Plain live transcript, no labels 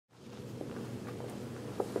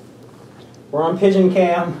We're on pigeon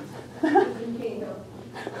cam.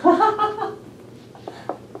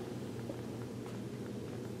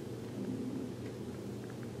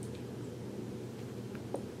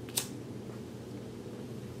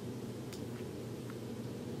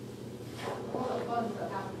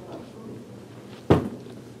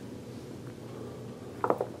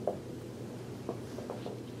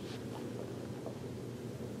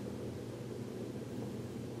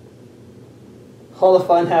 All the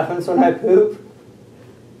fun happens when I poop.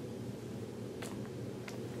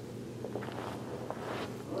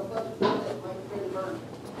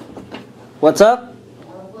 What's up?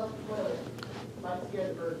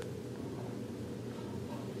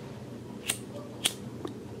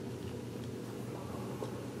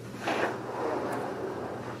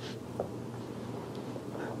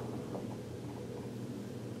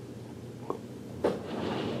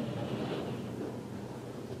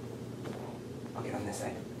 I'll get on this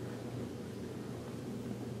side.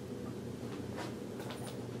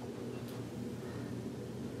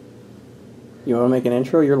 You want to make an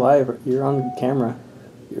intro? You're live. You're on camera.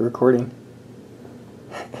 You're recording.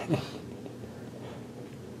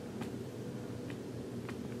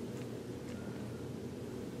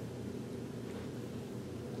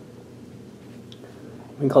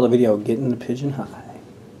 We can call the video "Getting the Pigeon High."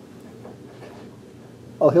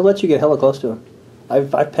 Oh, he'll let you get hella close to him.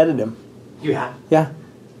 I've petted him. You have? Yeah.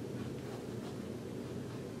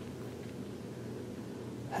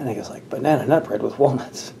 I think it's like banana nut bread with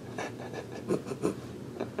walnuts.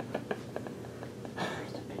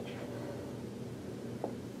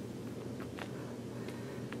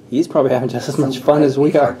 He's probably having just as much fun as we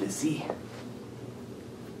It's are. hard to see.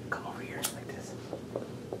 Come over here like this.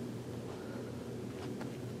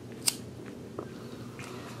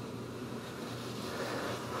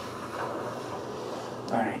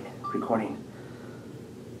 Alright, recording.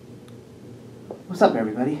 What's up,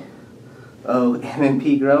 everybody?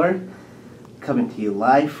 OMMPgrower coming to you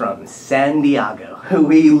live from San Diego.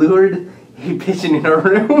 We lured a pigeon in our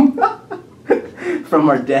room from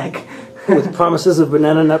our deck. With promises of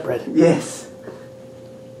banana nut bread. Yes.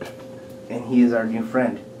 And he is our new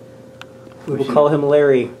friend. We will call him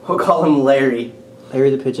Larry. We'll call him Larry.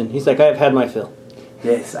 Larry the pigeon. He's like, I've had my fill.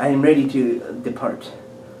 Yes, I am ready to depart.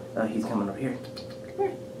 He's coming over here.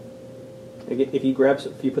 If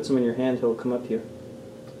you put some in your hand, he'll come up to you.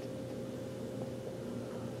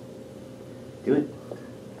 Do it.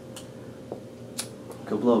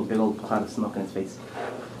 Go blow a big old cloud of smoke in his face.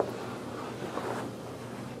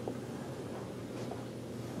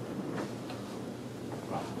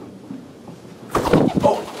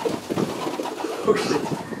 Oh shit.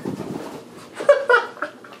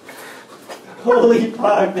 Holy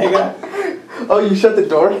fuck, nigga. Oh, you shut the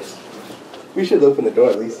door? We should open the door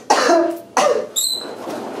at least.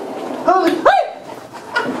 Holy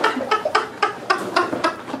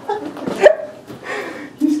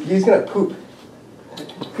He's gonna poop.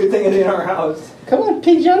 Good thing it's in our house. Come on,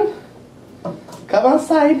 pigeon. Come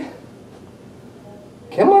outside.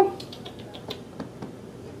 Come on.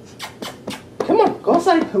 Come on, go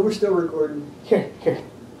outside. We're still recording. Here.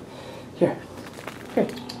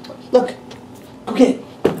 Look. Go get it.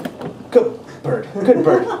 Go, bird. Good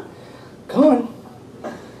bird. Come on.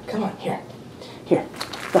 Come on, here. Look.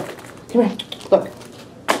 Come here. Look.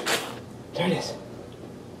 There it is.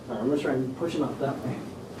 Alright, I'm gonna try and push him up that way.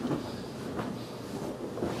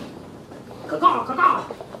 Caw-caw.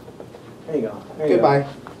 There you go. There you Goodbye.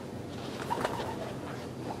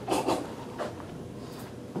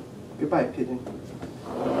 Goodbye, pigeon.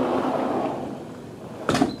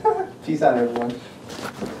 Peace out, everyone.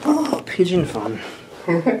 Oh, pigeon fun.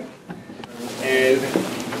 And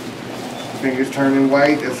fingers turning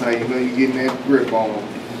white, that's how you know you're getting that grip on.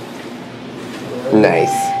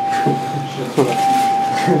 Nice.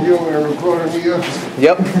 You over there recording me up?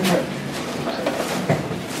 Yep.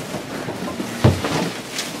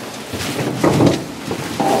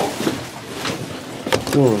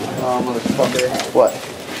 Oh, motherfucker. What?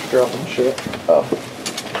 Dropping shit. Oh.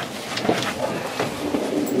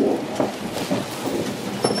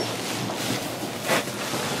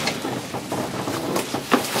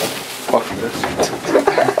 Fuck this.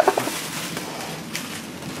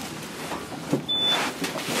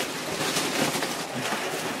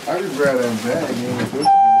 I just grab that bag, man.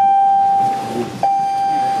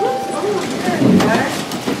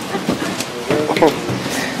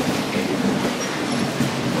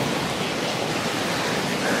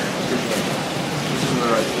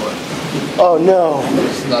 Oh no.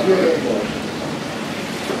 This is not the right one.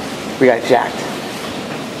 We got jacked.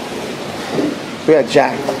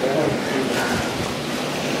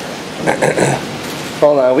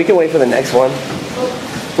 Hold on, we can wait for the next one.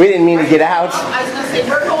 We didn't mean to get out. I was gonna say,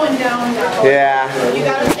 we're going down now. Yeah. You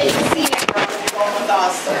gotta take a seat when you're going with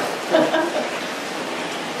us.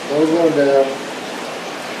 We're going down.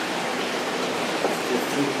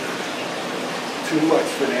 Too much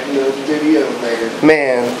for that little video later.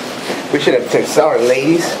 Man, we should have took our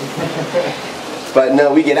ladies. But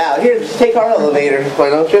no, we get out. Here, just take our elevator, why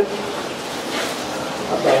don't you?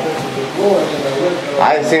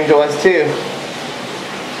 I assumed it was too.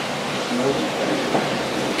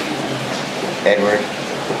 Edward.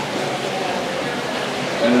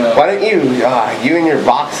 Why don't you, you and your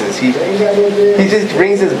boxes. He just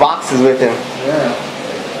brings his boxes with him. Yeah.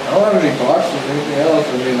 I don't have any boxes or anything else. I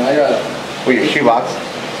mean, I got... Well, your shoebox.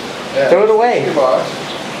 Yeah, throw it away. Shoebox.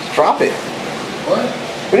 Drop it. What?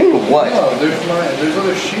 What do you mean, what? No, there's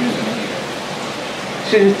other shoes in here. You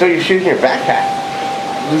should just throw your shoes in your backpack.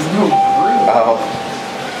 There's no room. Oh.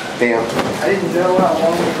 Damn. I didn't know how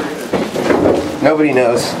long it was. Nobody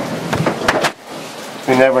knows.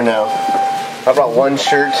 We never know. I brought one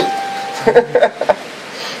shirt.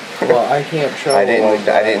 Well, I can't travel. I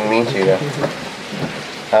didn't mean to though.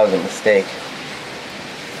 That was a mistake.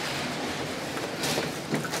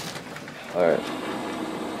 Alright.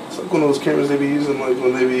 It's like one of those cameras they be using like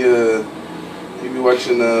when they be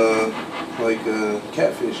watching like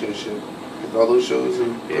catfish and shit. Like all those shows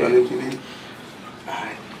on MTV.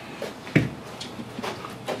 Alright.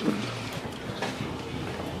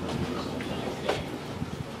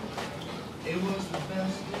 It was the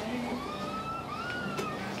best day.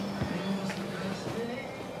 It was the best day.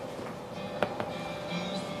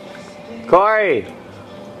 Corey!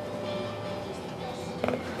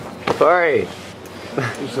 Corey!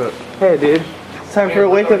 What's up? Hey, dude. It's time for a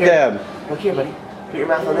wake-up dab. Look here, buddy. Put your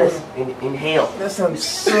mouth on this. Inhale. That sounds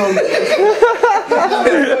so good.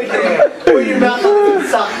 Put your mouth on this and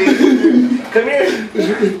suck, dude. Come here.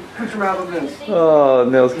 Put your mouth on this. Oh,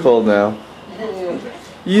 nail's cold now.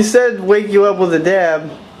 You said wake you up with a dab.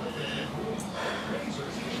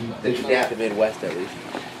 They should have the Midwest at least.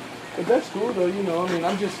 But that's cool though, you know. I mean,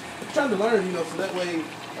 I'm just trying to learn, you know, so that way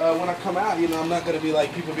when I come out, you know, I'm not gonna be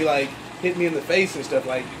like people be like hitting me in the face and stuff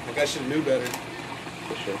like I should have knew better.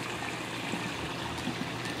 For sure.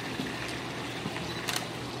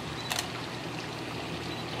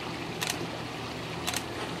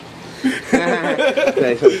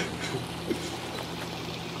 Nice.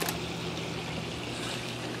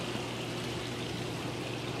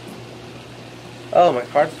 Oh, my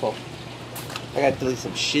card's full. I gotta delete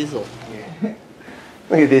some shizzle.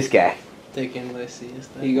 Look at this guy. Taking Lysias.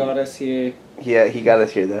 He got us here. Yeah, he got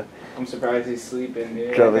us here though. I'm surprised he's sleeping,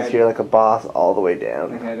 dude. Drove us here like a boss all the way That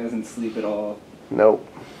down. guy doesn't sleep at all. Nope.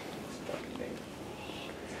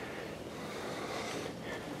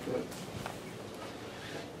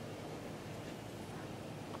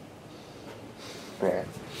 Yeah.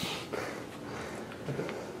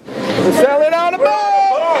 Sell it on the boat!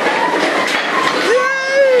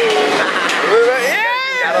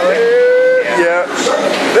 Yeah!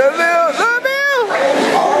 The bill! The bill!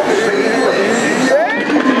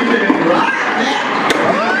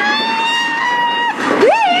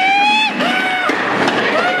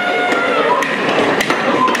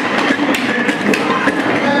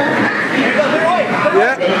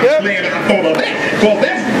 Well,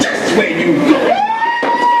 that's just where you go.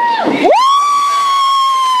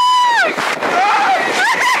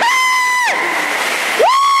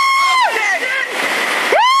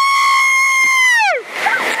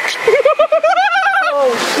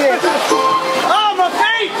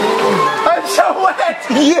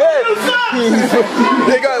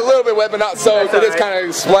 They got a little bit wet, but not soaked. It is kind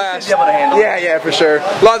of splashed. Yeah, for sure.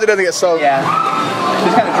 As long as it doesn't get soaked. Yeah.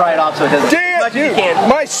 Just kind of dry it off so it doesn't. Damn, dude,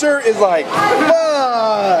 my shirt is like,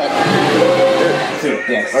 fuck.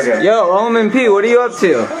 Yes. Okay. Yo, OMMP, what are you up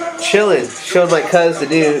to? Chilling. Showed my cousin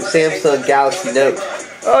the new Samsung Galaxy Note.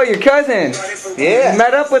 Oh, your cousin. Yeah. You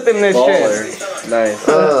met up with him this trip. Nice.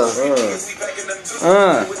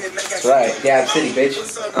 That's right. Gab City, bitch.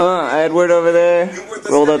 Edward over there.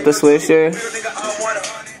 Rolled up the swisher.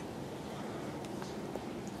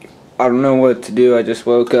 I don't know what to do. I just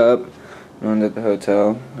woke up. Went at the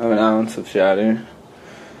hotel. I have an ounce of shatter.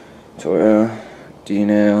 Tora.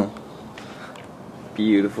 Dino.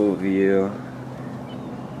 Beautiful view.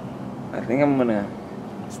 I think I'm gonna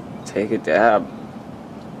take a dab.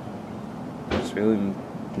 Just really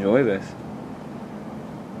enjoy this.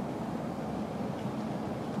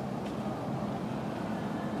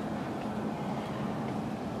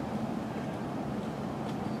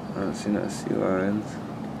 I don't see no sea lions.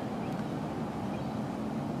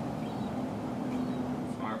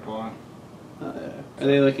 Smart boy. Are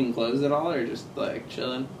they like enclosed at all, or just like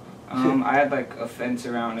chilling? I had like a fence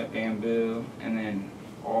around it, bamboo, and then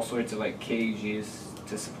all sorts of like cages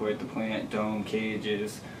to support the plant, dome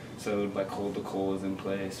cages, so it would like hold the coals in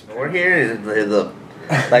place. We're here in the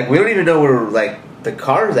like we don't even know where like the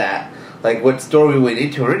car's at, like what store we went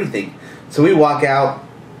into or anything. So we walk out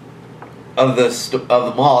of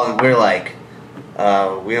the mall and we're like,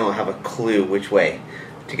 we don't have a clue which way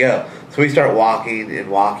to go. So we start walking and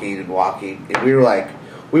walking and walking, and we were like,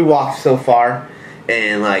 we walked so far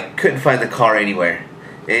and like couldn't find the car anywhere,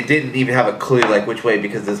 and didn't even have a clue like which way,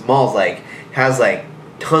 because this mall's like has like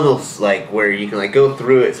tunnels like where you can like go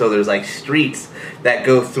through it, so there's like streets that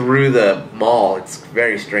go through the mall. It's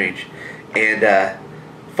very strange. And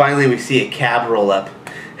finally we see a cab roll up,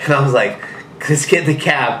 and I was like, let's get in the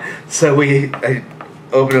cab. So I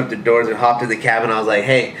opened up the doors and hopped in the cab, and I was like,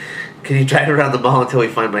 hey, can you drive around the mall until we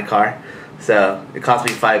find my car? So it cost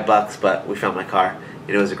me $5, but we found my car, and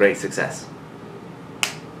it was a great success.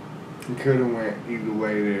 You could have went either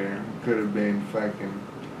way there. Could have been fucking.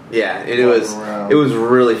 Yeah, and it was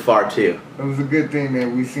really far too. It was a good thing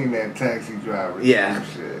that we seen that taxi driver. Yeah.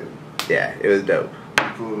 Shit. Yeah, it was dope. He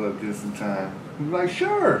pulled up just in time. He was like,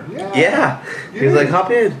 sure, yeah. Yeah. He was like, hop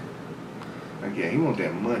in. Like, yeah, he want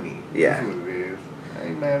that money. Yeah. That's what it is. I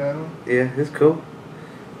ain't mad at him. Yeah, it's cool.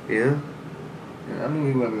 Yeah. Yeah, I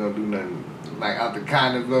knew he wasn't gonna do nothing like out the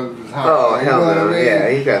kindness of his house. Oh, Like, hell you know no. what I mean? Yeah,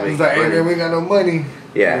 he got me. He's like, hey money. man, we got no money.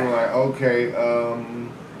 Yeah. And we're like, okay,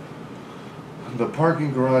 the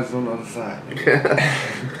parking garage is on the other side.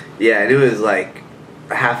 Yeah, and it was like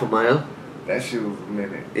a half a mile. That shit was a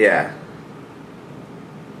minute. Yeah.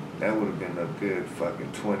 That would have been a good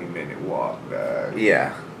fucking 20-minute walk, dog.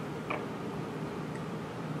 Yeah.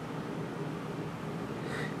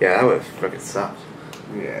 Yeah, that would have freaking sucked.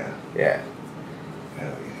 Yeah. Yeah.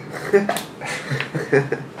 Hell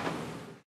yeah.